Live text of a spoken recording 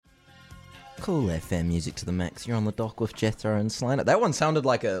Cool FM music to the max. You're on the dock with Jethro and Slainer. That one sounded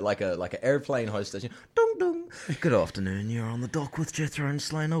like an airplane hostess. Dong dong. Good afternoon. You're on the dock with Jethro and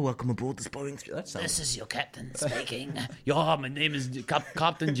Slainer. Welcome aboard this Boeing. That sounds. This is your captain speaking. My name is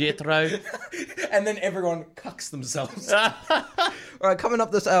Captain Jethro. And then everyone cucks themselves. All right, coming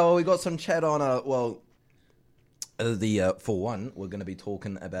up this hour, we got some chat on for one, we're going to be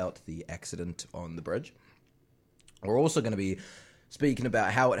talking about the accident on the bridge. We're also going to be speaking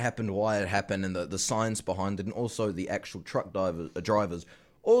about how it happened, why it happened, and the science behind it, and also the actual truck drivers.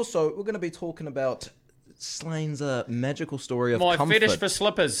 Also, we're going to be talking about Slane's magical story of My comfort. fetish for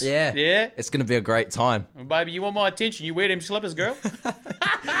slippers. Yeah. Yeah? It's going to be a great time. Baby, you want my attention? You wear them slippers, girl?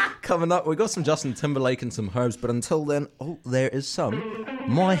 Coming up, we got some Justin Timberlake and some Herbs, but until then, there is some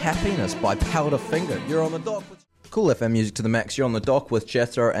My Happiness by Powderfinger. You're on the dock with Cool FM music to the max. You're on the dock with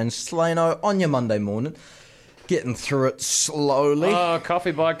Jethro and Slano on your Monday morning. Getting through it slowly. Oh,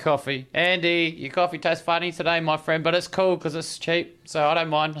 coffee by coffee. Andy, your coffee tastes funny today, my friend, but it's cool because it's cheap, so I don't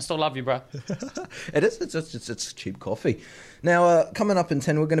mind. I still love you, bro. It is. It's cheap coffee. Now, coming up in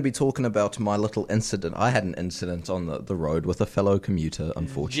 10, we're going to be talking about my little incident. I had an incident on the road with a fellow commuter,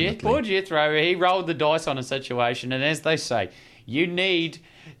 unfortunately. Poor Jethro, he rolled the dice on a situation, and as they say, you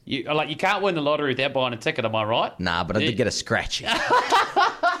can't win the lottery without buying a ticket, am I right? Nah, but I did get a scratchy.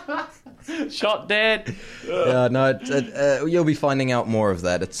 Shot dead. No, you'll be finding out more of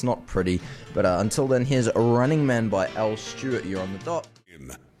that. It's not pretty. But until then, here's Running Man by Al Stewart. You're on the dock.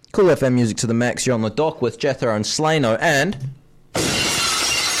 Cool FM music to the max. You're on the dock with Jethro and Slano and...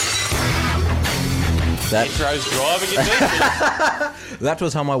 Jetro's driving adventure. That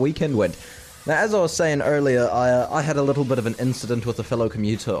was how my weekend went. Now, as I was saying earlier, I had a little bit of an incident with a fellow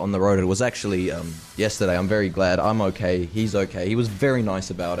commuter on the road. It was actually yesterday. I'm very glad. I'm okay. He's okay. He was very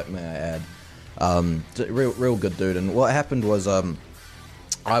nice about it, may I add. Real good dude. And what happened was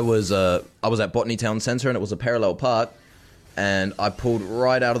I was at Botany Town Centre, and it was a parallel park. And I pulled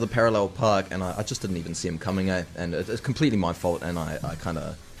right out of the parallel park, and I just didn't even see him coming. And it's completely my fault, and I kind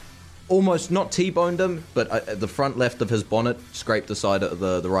of... almost not T-boned him, but the front left of his bonnet scraped the side of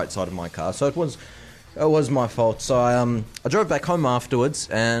the right side of my car. So it was my fault. So I drove back home afterwards,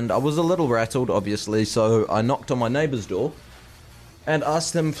 and I was a little rattled, obviously. So I knocked on my neighbour's door and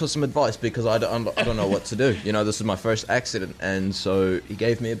asked him for some advice because I don't know what to do. You know, this is my first accident, and so he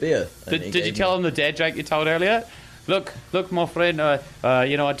gave me a beer. Did you tell him the dad joke you told earlier? Look, my friend. I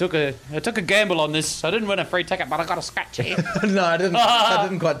took a gamble on this. I didn't win a free ticket, but I got a scratch here. No, I didn't. I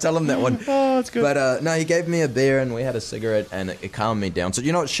didn't quite tell him that one. Oh, that's good. But no, he gave me a beer and we had a cigarette, and it calmed me down. So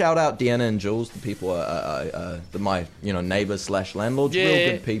shout out Deanna and Jules, the people, my neighbours / landlords, Yeah.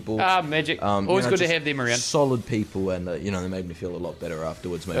 real good people. Magic. Always good to have them around. Solid people, and they made me feel a lot better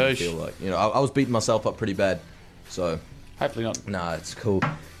afterwards. Made me feel like I was beating myself up pretty bad. So hopefully not. Nah, it's cool.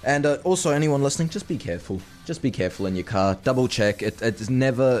 And also, anyone listening, just be careful. Just be careful in your car. Double check. It's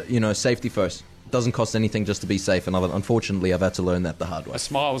never, safety first. It doesn't cost anything just to be safe. And unfortunately, I've had to learn that the hard way. A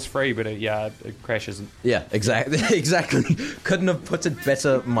smile's free, but a crash isn't. Yeah, exactly. Exactly. Couldn't have put it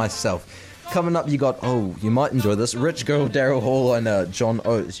better myself. Coming up, you got, you might enjoy this, Rich Girl, Daryl Hall, and John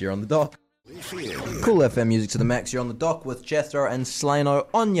Oates. You're on the dock. Cool FM music to the max. You're on the dock with Jethro and Slano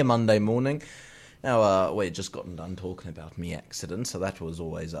on your Monday morning. Now, we've just gotten done talking about me accident, so that was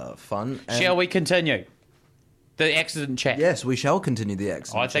always fun. And shall we continue the accident chat? Yes, we shall continue the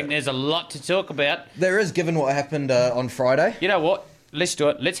accident I think there's a lot to talk about. There is, given what happened on Friday. You know what? Let's do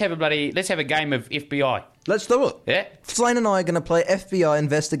it. Let's have a game of FBI. Let's do it. Yeah. Slane and I are going to play FBI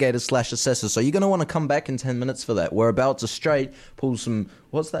investigators / assessors, so you're going to want to come back in 10 minutes for that. We're about to pull some,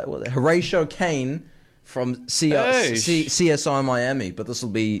 Horatio Kane from CSI Miami, but this will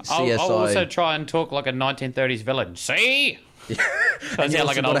be CSI. I'll also try and talk like a 1930s villain. See? And you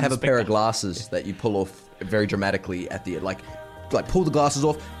also got to have a pair of glasses that you pull off very dramatically at the like pull the glasses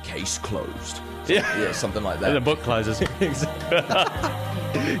off. Case closed. Yeah, something like that. And the book closes.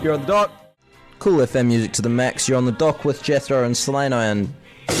 You're on the dock. Cool FM music to the max. You're on the dock with Jethro and Slano and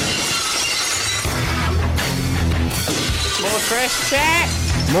more crash chat.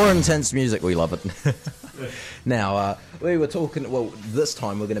 More intense music. We love it. Now, we were talking... Well, this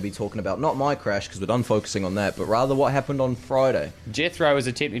time we're going to be talking about not my crash, because we're done focusing on that, but rather what happened on Friday. Jethro is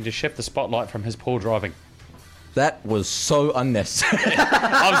attempting to shift the spotlight from his poor driving. That was so unnecessary.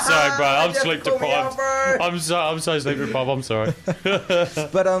 I'm sorry, bro. I'm sleep deprived. I'm so sleep deprived. I'm sorry.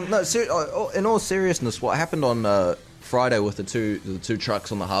 But no. In all seriousness, what happened on Friday with the two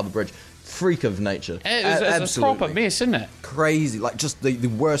trucks on the Harbour Bridge? Freak of nature. It's a proper mess, isn't it? Crazy. Like, just the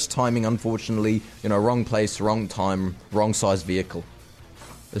worst timing, unfortunately. Wrong place, wrong time, wrong size vehicle.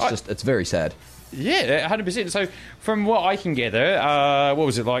 It's very sad. Yeah, 100%. So, from what I can gather, what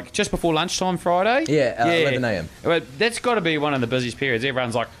was it like? Just before lunchtime Friday? Yeah, 11 a.m. Well, that's got to be one of the busiest periods.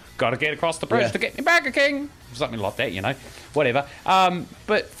 Everyone's like, got to get across the bridge Yeah. to get to Burger King. Something like that, you know. Whatever.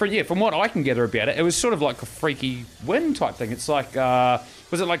 But from what I can gather about it, it was sort of like a freaky wind type thing. It's like,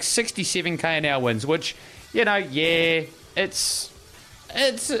 was it like 67 km/h winds? Which, you know, yeah, it's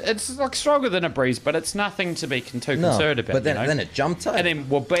like stronger than a breeze, but it's nothing to be too concerned about. But then, you know? then it jumped up. And then,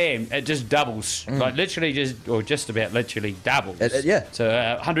 well, bam, it just doubles. Like, literally just about literally doubles. Yeah. So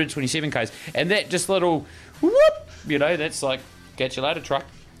 127 k's. And that just little whoop, you know, that's like, catch you later, truck.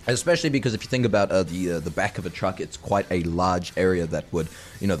 Especially because if you think about the back of a truck, it's quite a large area that would,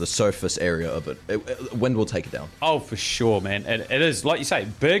 the surface area of it. Wind will take it down. Oh, for sure, man. It is, like you say,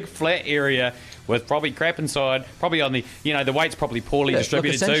 big, flat area with probably crap inside, probably on the, the weight's probably poorly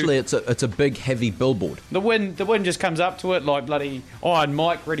distributed look, essentially too. it's a big, heavy billboard. The wind just comes up to it like bloody Iron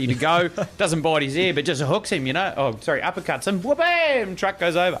Mike ready to go. Doesn't bite his ear, but just hooks him, uppercuts him, wha-bam, truck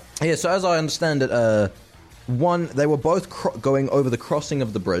goes over. Yeah, so as I understand it, they were both going over the crossing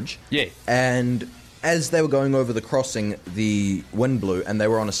of the bridge. Yeah. And as they were going over the crossing, the wind blew, and they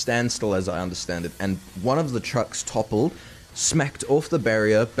were on a standstill, as I understand it. And one of the trucks toppled, smacked off the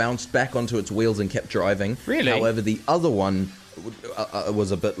barrier, bounced back onto its wheels, and kept driving. Really? However, the other one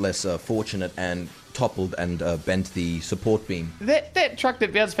was a bit less fortunate and toppled and bent the support beam. That truck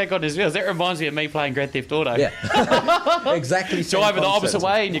that bounced back on his wheels, that reminds me of me playing Grand Theft Auto. Yeah. Exactly. Driving the opposite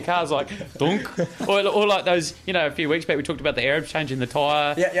way and your car's like dunk. Or like those, a few weeks back we talked about the Arabs changing the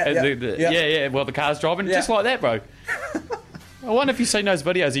tyre. Yeah. While the car's driving. Yeah. Just like that, bro. I wonder if you've seen those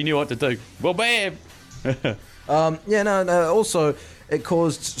videos, he knew what to do. Well, bam. Also, it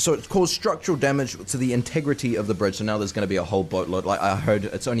caused structural damage to the integrity of the bridge. So now there's going to be a whole boatload. Like I heard,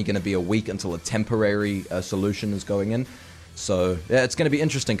 it's only going to be a week until a temporary solution is going in. So yeah, it's going to be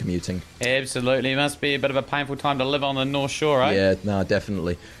interesting commuting. Absolutely, it must be a bit of a painful time to live on the North Shore, right? Yeah, no,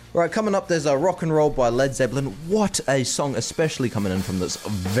 definitely. Right, coming up, there's a Rock and Roll by Led Zeppelin. What a song, especially coming in from this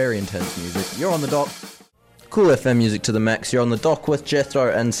very intense music. You're on the dock. Cool FM music to the max. You're on the dock with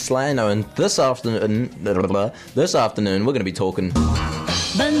Jethro and Slano, and this afternoon we're going to be talking.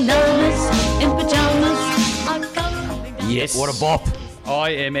 Bananas in pajamas are coming. Yes. What a bop. I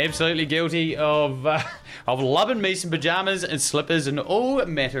am absolutely guilty of loving me some pajamas and slippers and all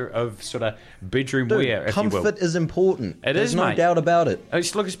matter of sort of bedroom wear, if you will. Comfort is important. There's no mate. doubt about it.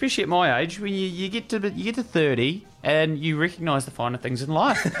 Look, especially at my age, when you get to 30 and you recognise the finer things in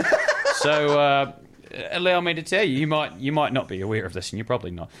life. So allow me to tell you, you might not be aware of this, and you're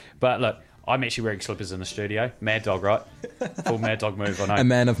probably not. But look, I'm actually wearing slippers in the studio. Mad dog, right? Full mad dog move, I know. A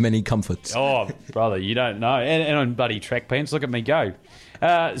man of many comforts. Oh, brother, you don't know. And on bloody track pants, look at me go.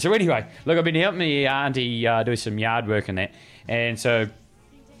 So anyway, look, I've been helping my auntie do some yard work and that. And so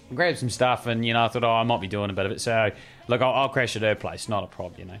I grabbed some stuff and, I thought, I might be doing a bit of it. So, look, I'll crash at her place, not a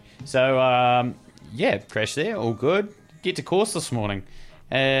problem, So, crash there, all good. Get to course this morning.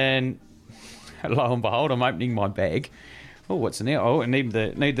 And lo and behold, I'm opening my bag. Oh, what's in there? Oh, I need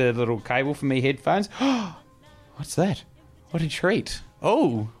the little cable for me headphones. What's that? What a treat.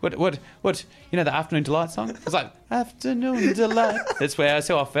 Oh, what, the Afternoon Delight song? It's like, Afternoon Delight. That's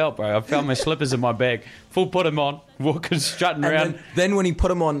how I felt, bro. I found my slippers in my bag. Full put them on, walking, strutting around. Then when he put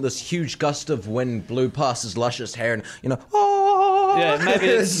them on, this huge gust of wind blew past his luscious hair and, oh! Yeah, maybe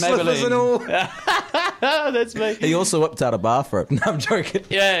it's slippers and all. That's me. He also whipped out a bar for it. No, I'm joking.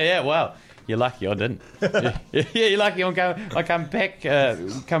 Yeah, wow. You're lucky I didn't. Yeah, you're lucky I come back,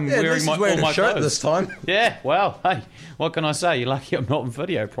 wearing all my shirt clothes this time. Yeah, well, hey, what can I say? You're lucky I'm not in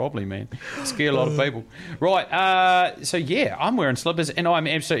video, probably, man. Scare a lot of people. Right, so yeah, I'm wearing slippers and I'm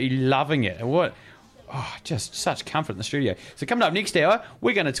absolutely loving it. Just such comfort in the studio. So coming up next hour,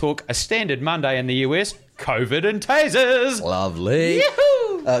 we're going to talk a standard Monday in the US, COVID and tasers. Lovely.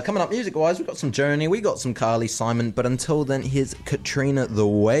 Yahoo! Coming up music-wise, we've got some Journey, we got some Carly Simon, but until then, here's Katrina the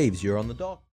Waves. You're on the dock.